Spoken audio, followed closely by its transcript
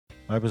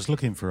I was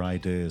looking for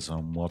ideas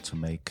on what to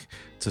make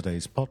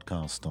today's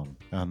podcast on,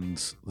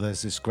 and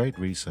there's this great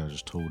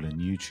research tool in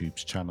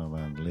YouTube's channel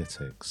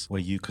analytics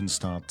where you can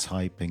start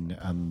typing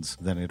and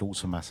then it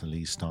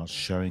automatically starts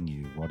showing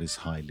you what is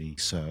highly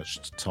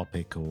searched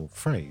topic or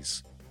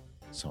phrase.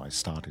 So I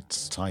started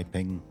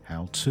typing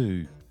how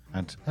to,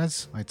 and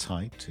as I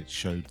typed, it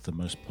showed the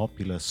most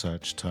popular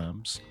search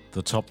terms.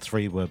 The top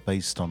 3 were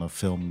based on a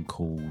film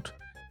called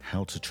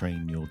How to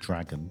Train Your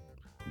Dragon,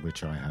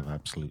 which I have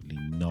absolutely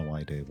no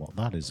idea what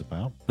that is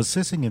about. But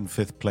sitting in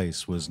 5th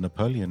place was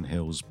Napoleon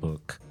Hill's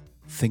book,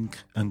 Think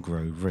and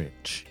Grow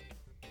Rich.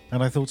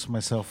 And I thought to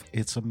myself,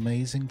 it's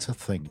amazing to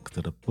think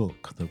that a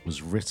book that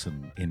was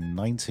written in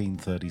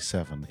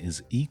 1937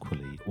 is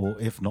equally, or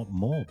if not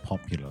more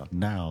popular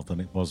now than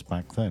it was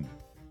back then.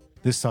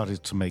 This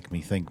started to make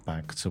me think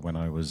back to when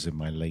I was in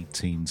my late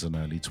teens and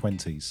early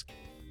 20s.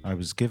 I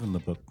was given the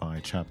book by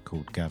a chap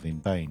called Gavin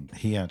Bain.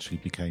 He actually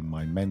became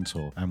my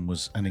mentor and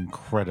was an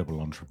incredible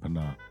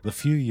entrepreneur. The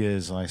few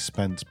years I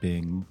spent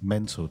being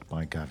mentored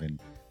by Gavin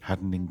had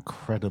an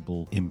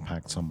incredible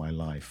impact on my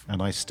life,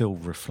 and I still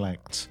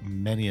reflect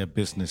many a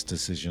business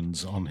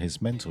decisions on his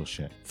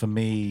mentorship. For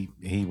me,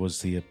 he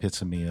was the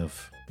epitome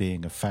of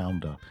being a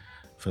founder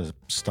for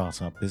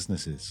startup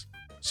businesses.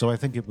 So I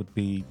think it would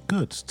be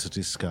good to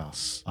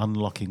discuss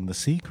unlocking the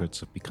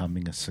secrets of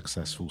becoming a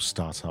successful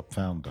startup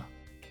founder.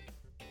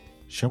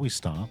 Shall we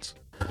start?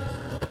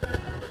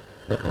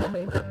 Here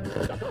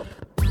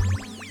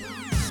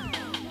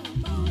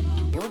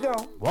we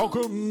go.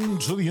 Welcome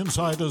to the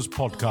Insiders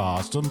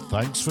Podcast, and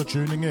thanks for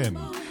tuning in.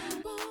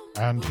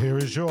 And here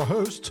is your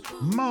host,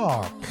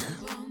 Mark.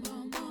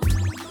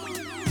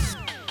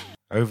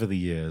 Over the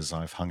years,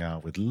 I've hung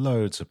out with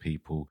loads of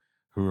people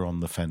who are on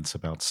the fence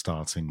about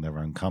starting their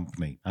own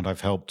company, and I've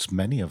helped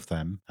many of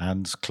them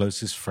and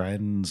closest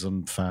friends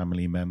and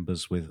family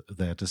members with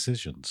their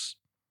decisions.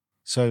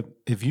 So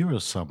if you're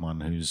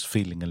someone who's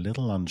feeling a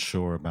little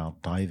unsure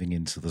about diving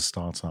into the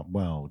startup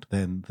world,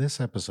 then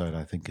this episode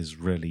I think is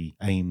really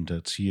aimed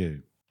at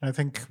you. I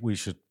think we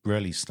should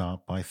really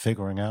start by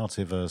figuring out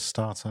if a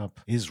startup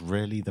is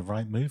really the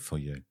right move for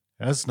you.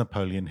 As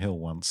Napoleon Hill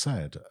once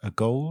said, a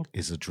goal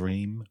is a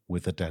dream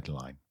with a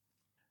deadline.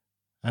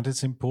 And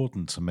it's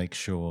important to make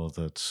sure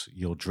that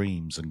your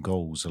dreams and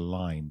goals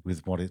align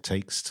with what it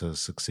takes to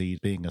succeed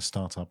being a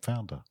startup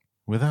founder.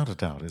 Without a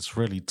doubt, it's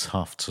really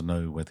tough to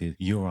know whether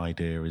your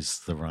idea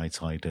is the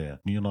right idea.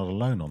 You're not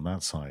alone on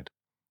that side.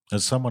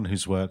 As someone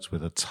who's worked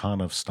with a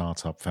ton of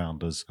startup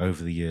founders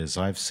over the years,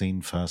 I've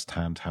seen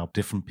firsthand how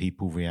different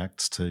people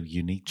react to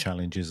unique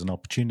challenges and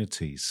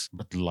opportunities.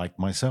 But like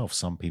myself,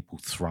 some people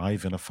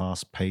thrive in a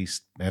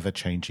fast-paced,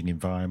 ever-changing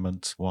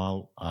environment,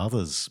 while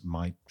others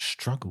might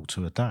struggle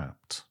to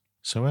adapt.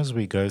 So as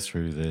we go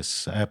through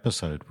this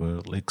episode,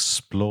 we'll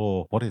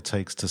explore what it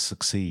takes to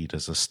succeed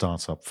as a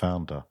startup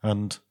founder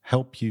and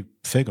help you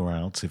figure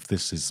out if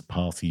this is the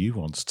path you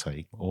want to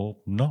take or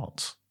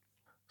not.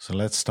 So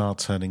let's start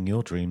turning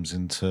your dreams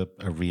into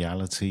a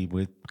reality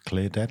with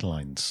clear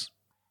deadlines.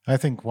 I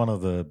think one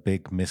of the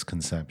big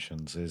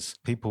misconceptions is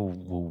people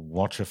will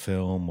watch a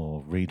film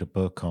or read a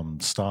book on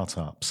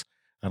startups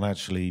and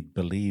actually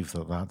believe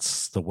that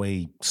that's the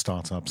way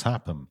startups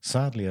happen.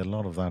 Sadly, a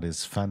lot of that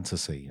is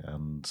fantasy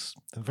and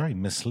very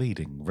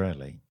misleading,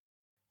 really.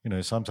 You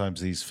know, sometimes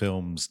these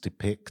films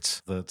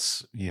depict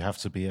that you have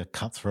to be a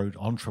cutthroat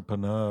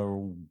entrepreneur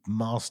or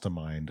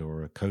mastermind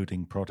or a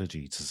coding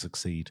prodigy to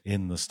succeed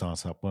in the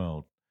startup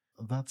world.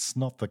 That's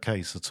not the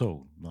case at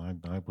all.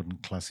 I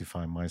wouldn't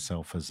classify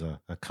myself as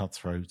a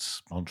cutthroat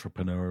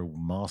entrepreneurial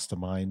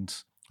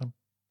mastermind. I'm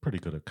pretty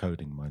good at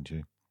coding, mind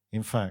you.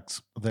 In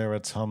fact, there are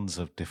tons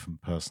of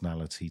different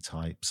personality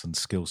types and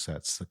skill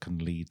sets that can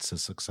lead to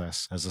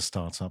success as a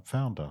startup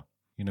founder.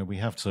 You know, we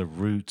have to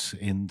root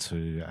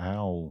into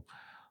our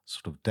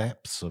sort of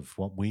depths of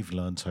what we've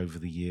learned over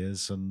the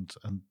years and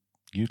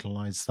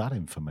utilize that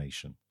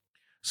information.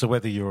 So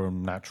whether you're a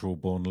natural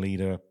born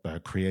leader, a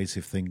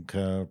creative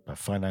thinker, a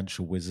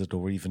financial wizard,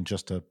 or even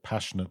just a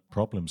passionate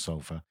problem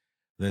solver,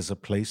 there's a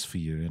place for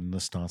you in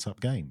the startup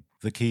game.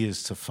 The key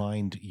is to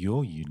find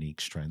your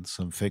unique strengths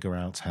and figure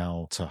out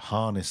how to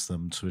harness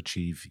them to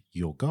achieve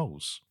your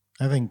goals.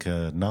 I think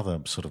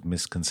another sort of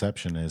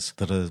misconception is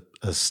that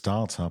a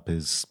startup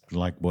is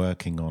like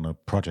working on a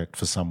project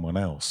for someone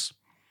else.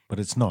 But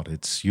it's not.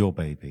 It's your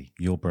baby,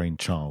 your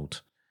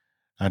brainchild.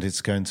 And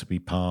it's going to be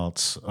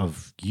part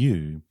of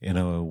you in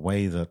a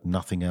way that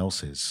nothing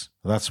else is.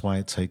 That's why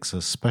it takes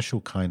a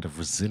special kind of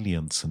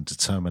resilience and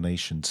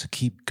determination to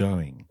keep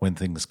going when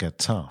things get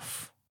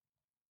tough.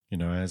 You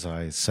know, as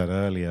I said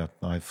earlier,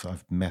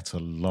 I've met a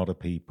lot of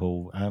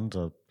people and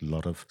a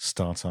lot of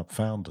startup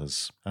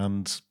founders,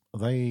 and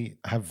they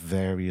have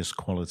various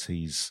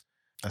qualities,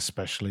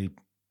 especially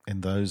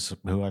in those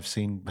who I've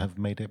seen have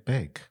made it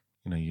big.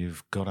 You know,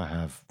 you've got to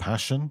have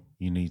passion.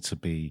 You need to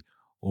be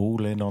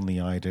all in on the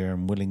idea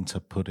and willing to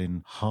put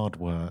in hard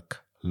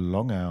work,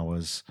 long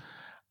hours,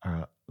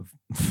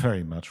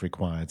 very much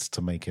required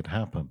to make it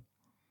happen.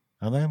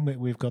 And then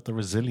we've got the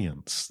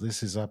resilience.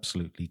 This is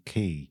absolutely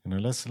key. You know,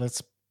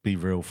 let's be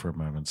real for a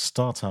moment.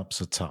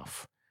 Startups are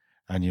tough,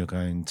 and you're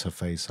going to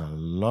face a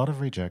lot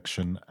of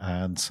rejection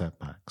and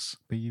setbacks.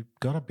 But you've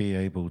got to be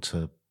able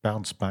to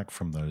bounce back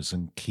from those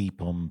and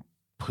keep on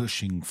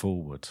pushing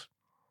forward.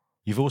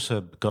 You've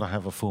also got to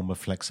have a form of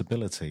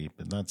flexibility,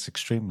 and that's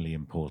extremely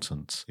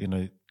important.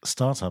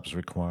 Startups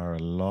require a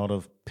lot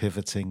of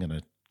pivoting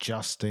and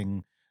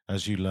adjusting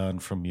as you learn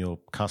from your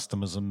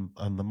customers and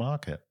the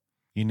market.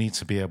 You need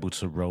to be able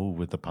to roll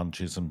with the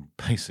punches and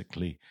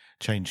basically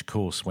change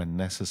course when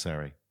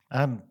necessary.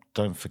 And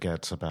don't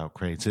forget about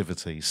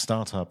creativity.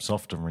 Startups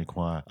often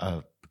require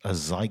a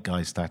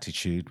zeitgeist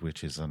attitude,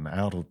 which is an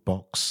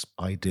out-of-box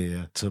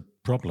idea to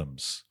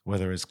problems,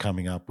 whether it's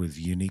coming up with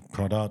unique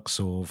products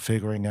or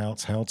figuring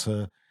out how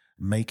to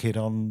make it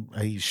on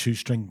a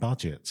shoestring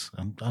budget.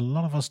 And a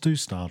lot of us do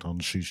start on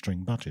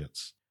shoestring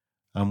budgets.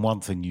 And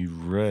one thing you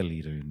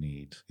really do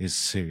need is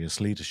serious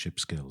leadership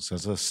skills.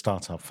 As a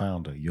startup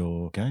founder,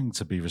 you're going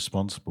to be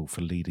responsible for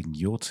leading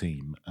your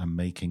team and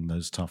making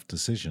those tough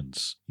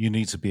decisions. You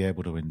need to be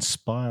able to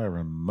inspire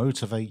and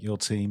motivate your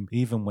team,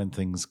 even when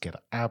things get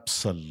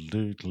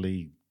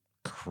absolutely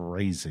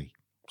crazy.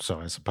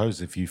 So I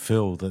suppose if you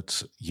feel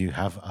that you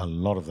have a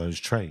lot of those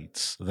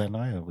traits, then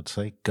I would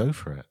say go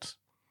for it.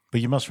 But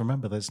you must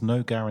remember there's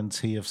no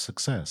guarantee of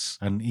success,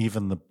 and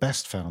even the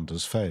best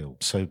founders fail.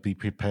 So be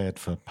prepared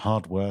for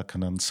hard work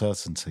and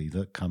uncertainty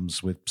that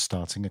comes with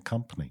starting a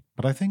company.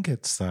 But I think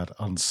it's that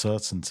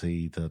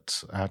uncertainty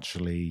that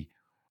actually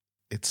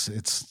it's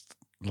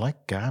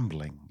like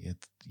gambling.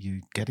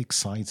 You get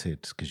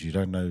excited because you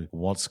don't know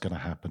what's going to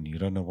happen. You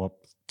don't know what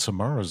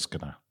tomorrow's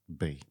going to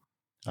be.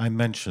 I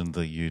mentioned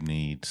that you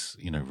need,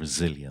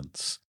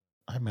 resilience.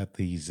 I met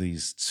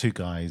these two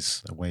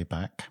guys way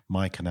back,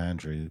 Mike and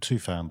Andrew, two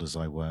founders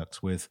I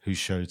worked with who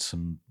showed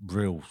some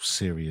real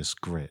serious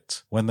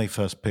grit. When they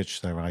first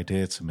pitched their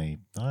idea to me,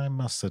 I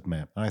must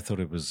admit, I thought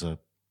it was a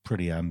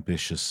pretty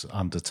ambitious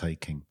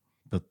undertaking.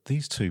 But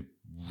these two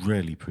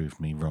really proved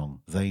me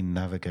wrong. They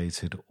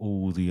navigated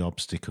all the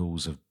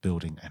obstacles of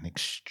building an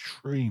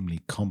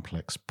extremely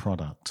complex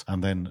product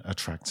and then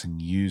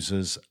attracting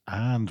users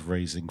and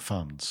raising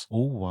funds,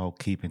 all while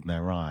keeping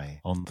their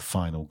eye on the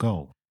final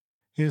goal.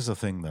 Here's the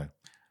thing though,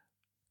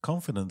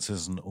 confidence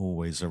isn't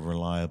always a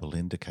reliable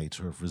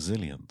indicator of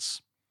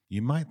resilience.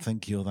 You might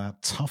think you're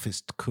that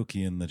toughest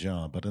cookie in the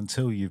jar, but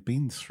until you've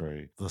been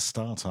through the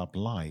startup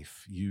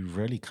life, you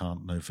really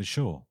can't know for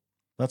sure.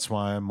 That's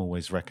why I'm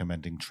always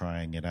recommending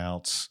trying it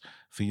out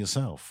for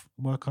yourself.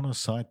 Work on a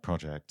side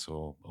project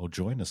or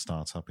join a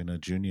startup in a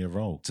junior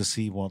role to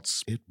see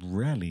what's it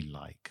really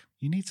like.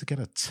 You need to get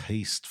a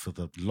taste for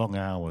the long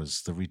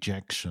hours, the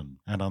rejection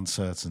and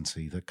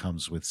uncertainty that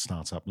comes with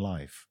startup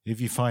life. If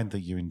you find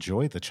that you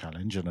enjoy the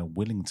challenge and are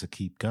willing to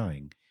keep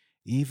going,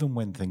 even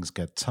when things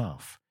get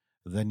tough,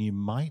 then you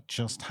might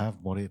just have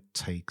what it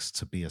takes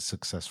to be a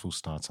successful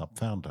startup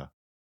founder.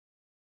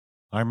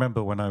 I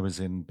remember when I was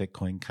in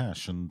Bitcoin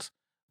Cash and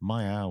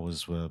my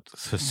hours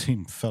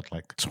felt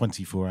like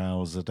 24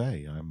 hours a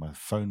day. My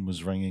phone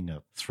was ringing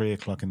at 3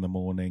 o'clock in the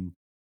morning.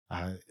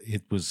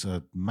 It was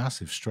a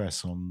massive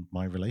stress on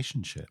my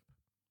relationship.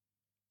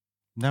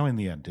 Now, in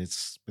the end,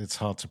 it's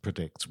hard to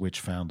predict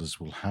which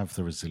founders will have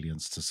the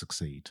resilience to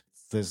succeed.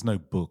 There's no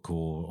book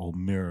or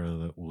mirror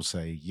that will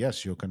say,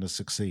 yes, you're going to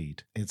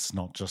succeed. It's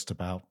not just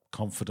about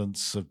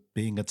confidence of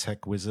being a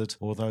tech wizard,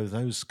 although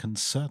those can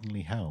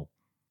certainly help.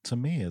 To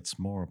me, it's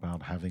more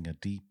about having a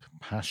deep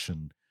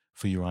passion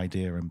for your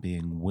idea and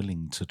being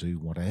willing to do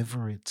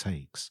whatever it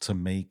takes to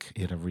make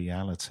it a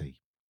reality.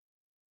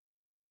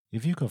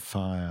 If you've got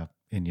fire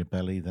in your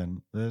belly,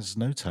 then there's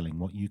no telling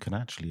what you can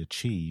actually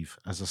achieve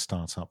as a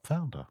startup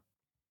founder.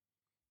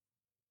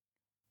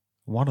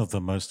 One of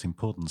the most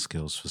important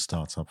skills for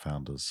startup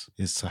founders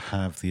is to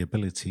have the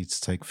ability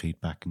to take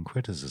feedback and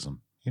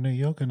criticism.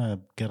 You're going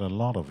to get a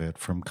lot of it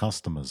from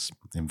customers,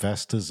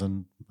 investors,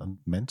 and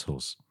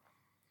mentors.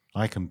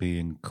 I can be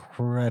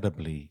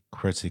incredibly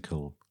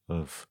critical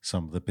of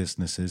some of the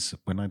businesses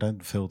when I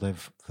don't feel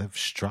they've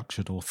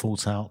structured or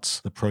thought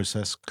out the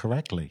process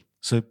correctly.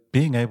 So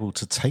being able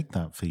to take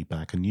that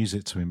feedback and use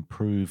it to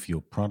improve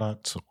your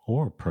product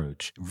or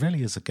approach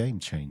really is a game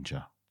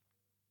changer.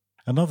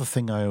 Another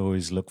thing I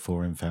always look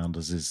for in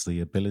founders is the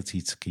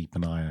ability to keep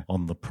an eye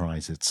on the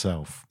prize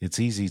itself. It's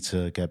easy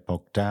to get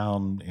bogged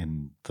down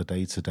in the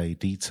day-to-day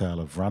detail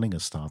of running a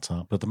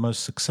startup, but the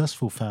most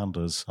successful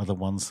founders are the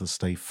ones that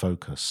stay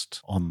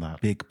focused on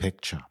that big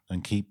picture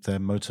and keep their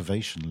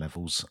motivation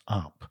levels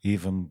up,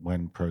 even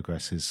when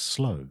progress is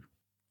slow.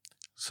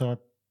 So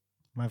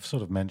I've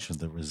sort of mentioned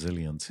that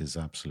resilience is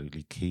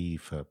absolutely key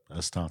for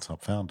a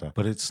startup founder,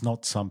 but it's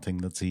not something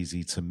that's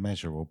easy to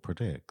measure or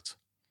predict.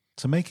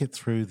 To make it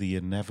through the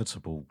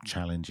inevitable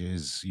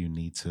challenges, you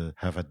need to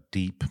have a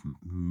deep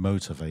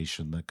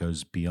motivation that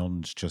goes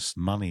beyond just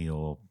money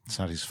or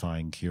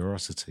satisfying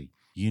curiosity.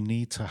 You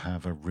need to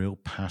have a real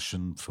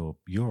passion for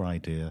your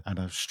idea and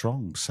a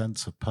strong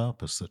sense of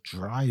purpose that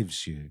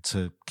drives you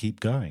to keep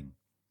going.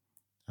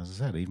 As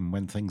I said, even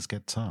when things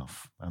get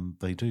tough, and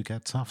they do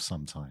get tough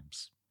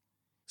sometimes.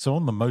 So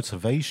on the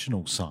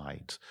motivational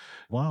side,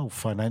 while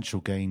financial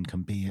gain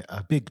can be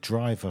a big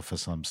driver for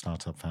some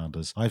startup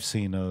founders, I've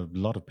seen a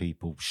lot of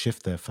people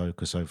shift their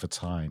focus over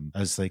time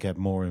as they get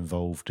more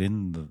involved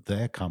in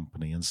their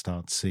company and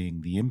start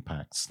seeing the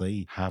impacts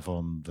they have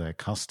on their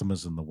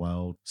customers and the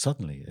world.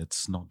 Suddenly,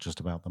 it's not just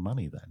about the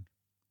money then.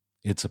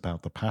 It's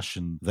about the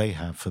passion they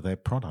have for their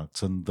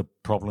products and the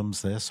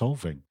problems they're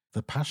solving.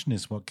 The passion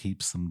is what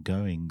keeps them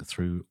going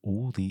through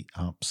all the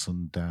ups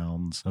and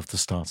downs of the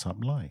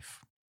startup life.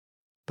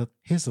 But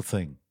here's the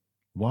thing.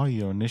 While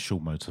your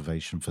initial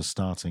motivation for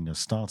starting a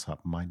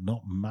startup might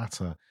not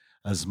matter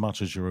as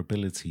much as your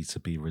ability to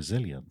be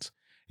resilient,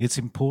 it's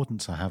important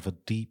to have a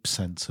deep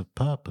sense of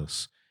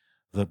purpose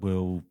that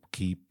will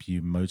keep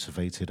you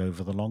motivated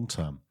over the long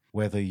term.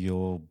 Whether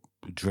you're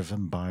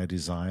driven by a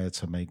desire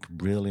to make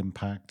real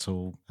impact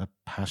or a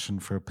passion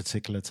for a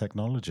particular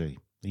technology,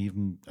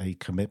 even a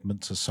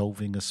commitment to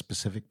solving a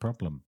specific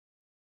problem.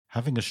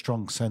 Having a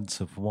strong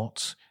sense of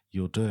what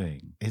you're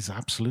doing is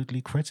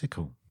absolutely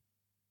critical.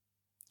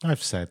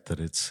 I've said that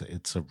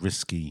it's a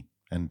risky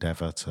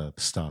endeavor to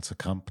start a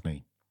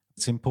company.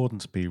 It's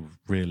important to be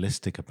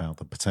realistic about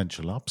the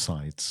potential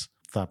upsides.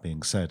 That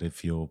being said,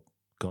 if you've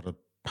got a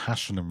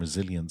passion and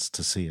resilience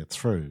to see it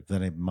through,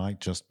 then it might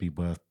just be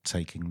worth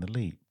taking the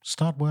leap.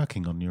 Start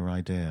working on your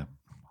idea.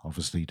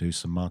 Obviously, do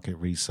some market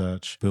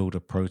research, build a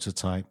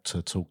prototype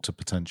to talk to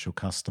potential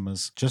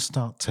customers. Just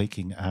start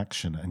taking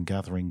action and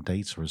gathering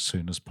data as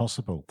soon as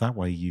possible. That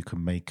way you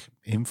can make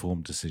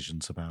informed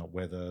decisions about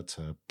whether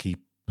to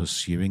keep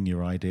pursuing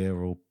your idea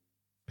or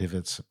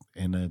pivot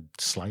in a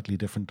slightly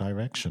different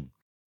direction.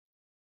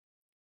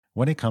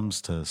 When it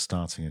comes to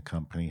starting a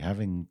company,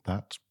 having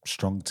that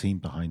strong team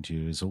behind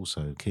you is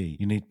also key.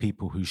 You need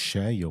people who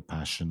share your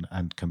passion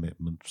and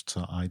commitment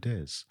to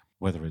ideas,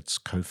 whether it's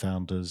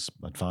co-founders,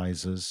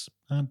 advisors,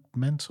 and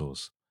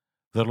mentors.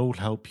 They'll all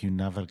help you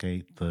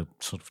navigate the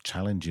sort of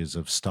challenges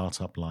of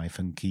startup life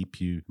and keep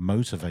you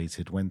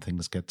motivated when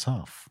things get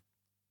tough.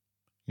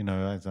 You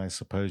know, I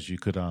suppose you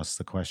could ask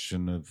the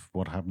question of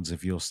what happens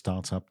if your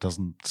startup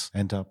doesn't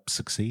end up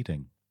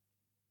succeeding.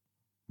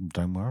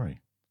 Don't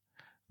worry.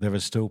 There are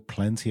still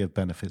plenty of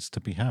benefits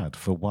to be had.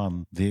 For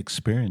one, the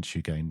experience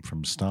you gain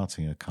from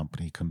starting a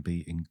company can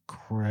be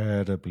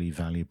incredibly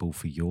valuable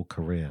for your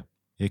career.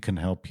 It can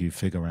help you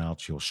figure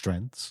out your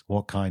strengths,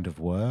 what kind of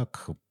work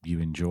you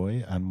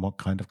enjoy, and what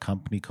kind of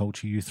company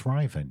culture you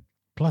thrive in.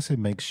 Plus, it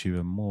makes you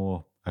a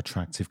more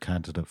attractive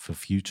candidate for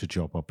future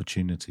job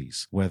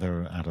opportunities,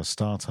 whether at a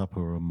startup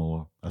or a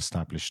more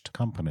established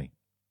company.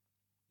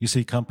 You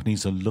see,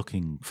 companies are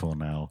looking for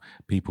now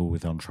people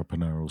with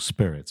entrepreneurial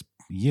spirits.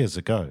 Years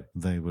ago,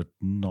 they would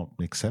not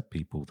accept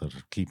people that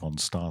keep on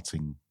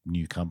starting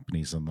new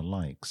companies and the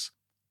likes.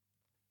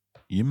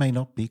 You may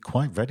not be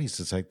quite ready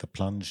to take the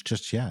plunge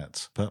just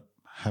yet, but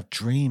have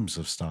dreams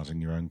of starting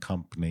your own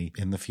company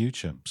in the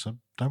future. So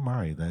don't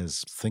worry,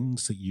 there's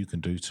things that you can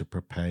do to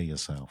prepare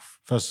yourself.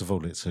 First of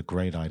all, it's a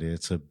great idea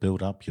to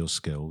build up your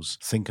skills.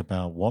 Think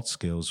about what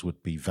skills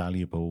would be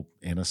valuable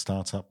in a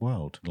startup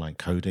world, like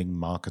coding,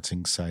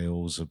 marketing,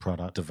 sales, or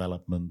product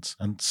development,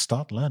 and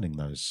start learning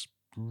those.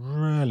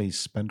 Really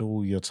spend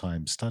all your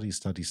time study,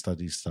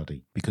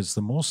 because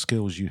the more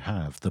skills you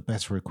have, the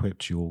better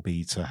equipped you'll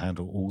be to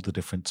handle all the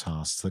different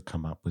tasks that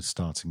come up with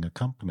starting a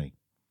company.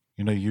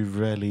 You know, you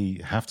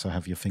really have to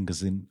have your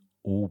fingers in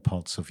all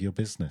pots of your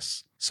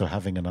business. So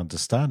having an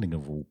understanding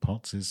of all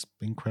pots is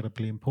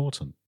incredibly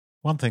important.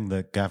 One thing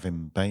that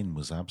Gavin Bain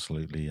was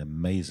absolutely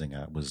amazing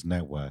at was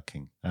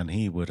networking, and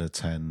he would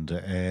attend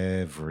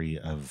every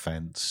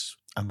event,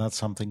 and that's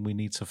something we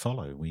need to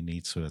follow. We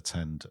need to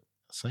attend,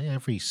 say,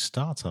 every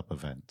startup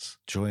event,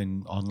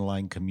 join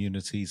online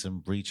communities,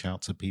 and reach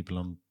out to people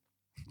on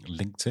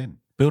LinkedIn.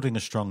 Building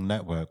a strong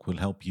network will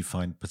help you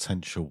find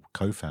potential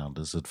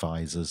co-founders,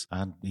 advisors,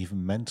 and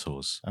even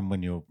mentors. And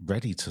when you're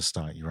ready to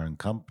start your own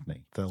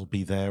company, they'll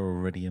be there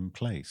already in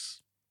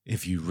place.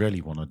 If you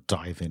really want to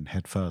dive in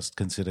headfirst,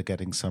 consider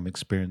getting some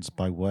experience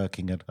by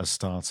working at a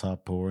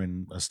startup or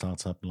in a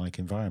startup-like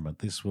environment.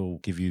 This will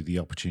give you the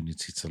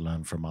opportunity to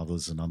learn from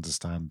others and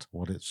understand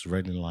what it's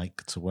really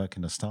like to work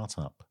in a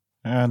startup.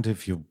 And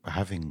if you're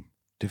having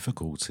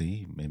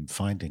difficulty in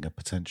finding a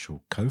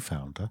potential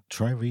co-founder,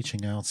 try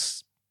reaching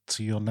out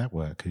to your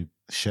network who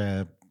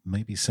share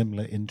maybe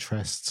similar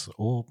interests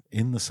or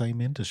in the same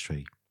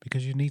industry,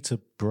 because you need to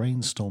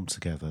brainstorm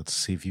together to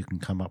see if you can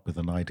come up with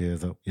an idea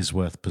that is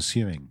worth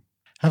pursuing.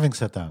 Having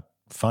said that,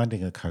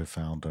 finding a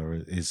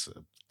co-founder is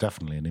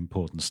definitely an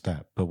important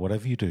step, but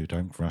whatever you do,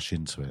 don't rush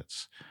into it.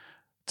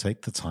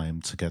 Take the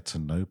time to get to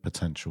know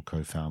potential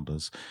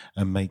co-founders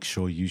and make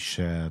sure you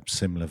share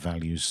similar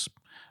values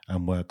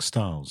and work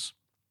styles.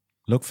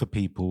 Look for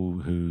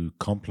people who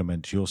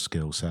complement your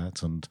skill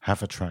set and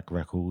have a track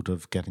record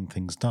of getting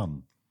things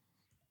done.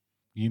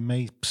 You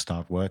may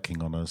start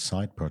working on a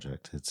side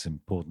project. It's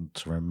important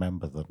to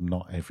remember that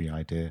not every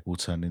idea will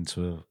turn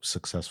into a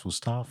successful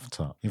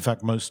startup. In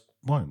fact, most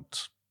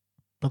won't,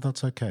 but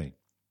that's okay.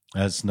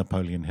 As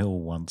Napoleon Hill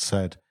once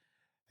said,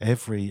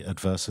 Every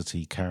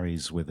adversity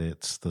carries with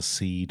it the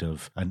seed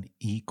of an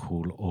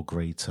equal or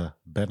greater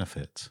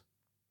benefit.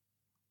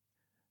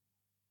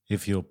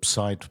 If your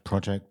side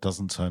project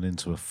doesn't turn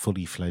into a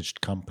fully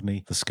fledged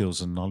company, the skills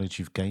and knowledge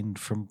you've gained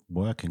from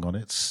working on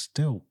it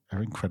still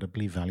are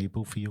incredibly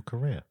valuable for your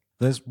career.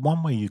 There's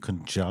one way you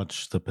can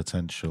judge the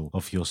potential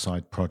of your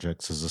side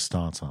projects as a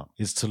startup,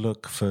 is to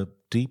look for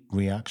deep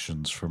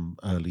reactions from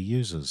early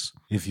users.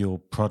 If your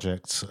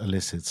project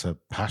elicits a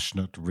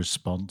passionate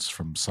response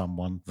from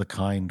someone, the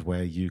kind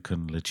where you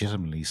can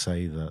legitimately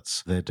say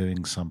that they're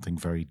doing something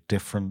very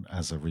different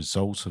as a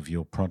result of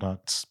your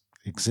products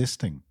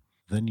existing,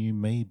 then you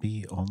may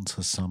be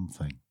onto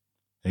something.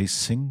 A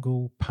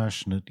single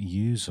passionate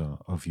user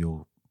of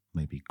your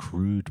maybe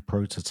crude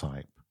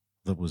prototype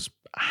that was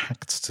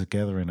hacked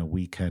together in a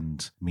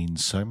weekend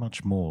means so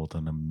much more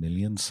than 1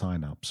 million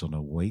signups on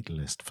a wait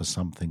list for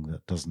something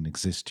that doesn't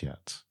exist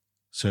yet.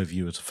 So if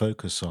you were to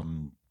focus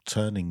on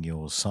turning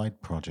your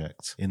side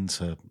project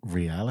into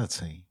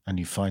reality and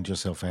you find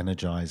yourself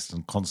energized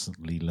and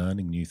constantly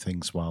learning new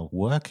things while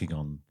working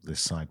on this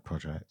side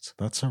project,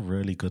 that's a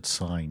really good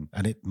sign.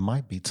 And it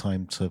might be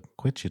time to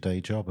quit your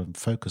day job and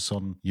focus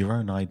on your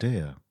own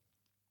idea.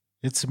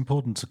 It's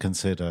important to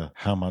consider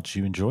how much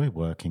you enjoy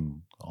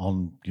working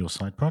on your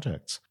side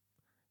projects.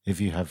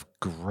 If you have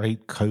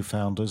great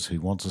co-founders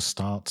who want to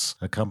start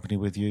a company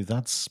with you,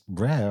 that's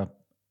rare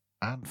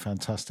and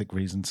fantastic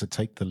reason to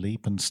take the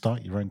leap and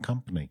start your own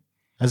company.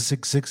 As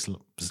Zig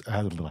Ziglar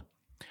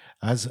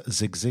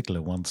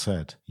once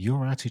said,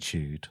 your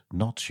attitude,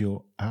 not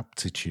your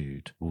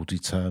aptitude, will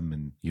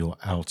determine your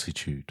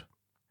altitude.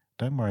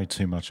 Don't worry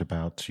too much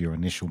about your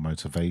initial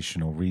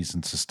motivation or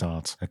reason to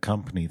start a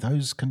company.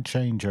 Those can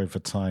change over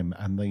time,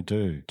 and they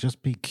do.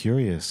 Just be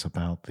curious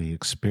about the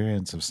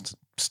experience of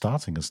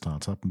starting a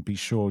startup and be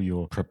sure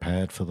you're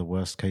prepared for the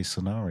worst case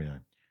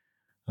scenario.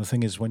 The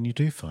thing is, when you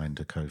do find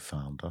a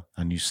co-founder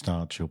and you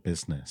start your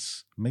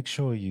business, make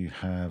sure you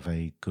have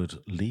a good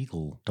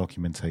legal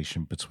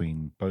documentation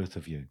between both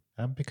of you.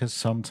 And because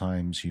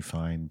sometimes you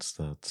find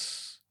that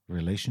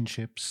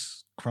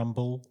relationships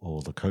crumble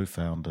or the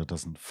co-founder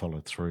doesn't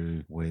follow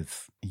through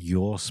with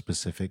your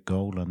specific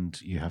goal and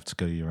you have to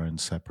go your own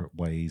separate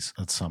ways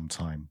at some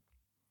time.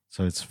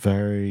 So it's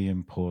very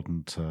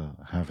important to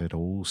have it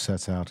all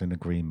set out in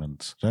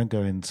agreement. Don't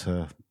go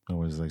into,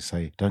 or as they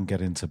say, don't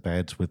get into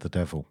bed with the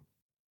devil.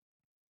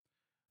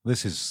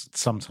 This is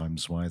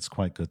sometimes why it's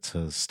quite good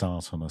to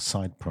start on a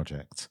side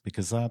project,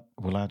 because that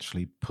will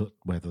actually put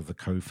whether the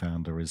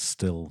co-founder is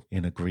still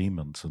in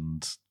agreement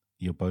and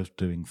you're both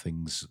doing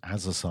things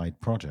as a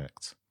side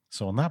project.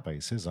 So on that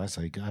basis, I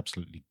say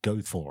absolutely go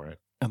for it.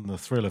 And the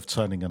thrill of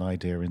turning an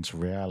idea into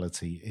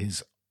reality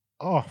is,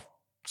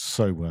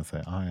 so worth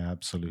it. I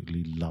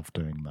absolutely love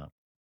doing that.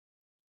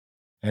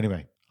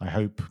 Anyway, I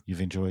hope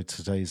you've enjoyed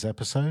today's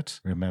episode.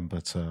 Remember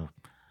to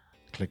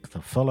click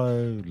the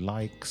follow,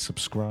 like,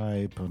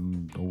 subscribe,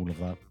 and all of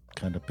that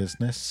kind of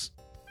business.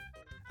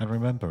 And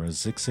remember, as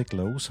Zig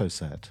Ziglar also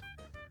said,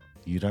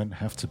 you don't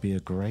have to be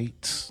a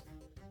great...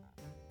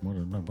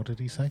 What did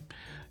he say?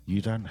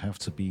 You don't have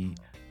to be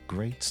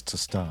great to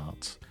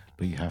start,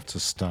 but you have to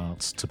start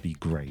to be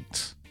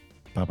great.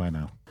 Bye-bye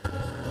now.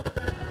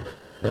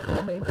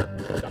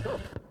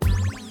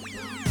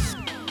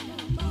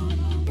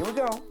 Here we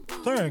go.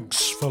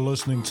 Thanks for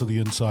listening to the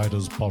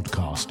Insiders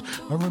Podcast.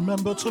 And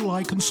remember to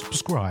like and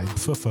subscribe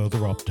for further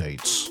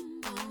updates.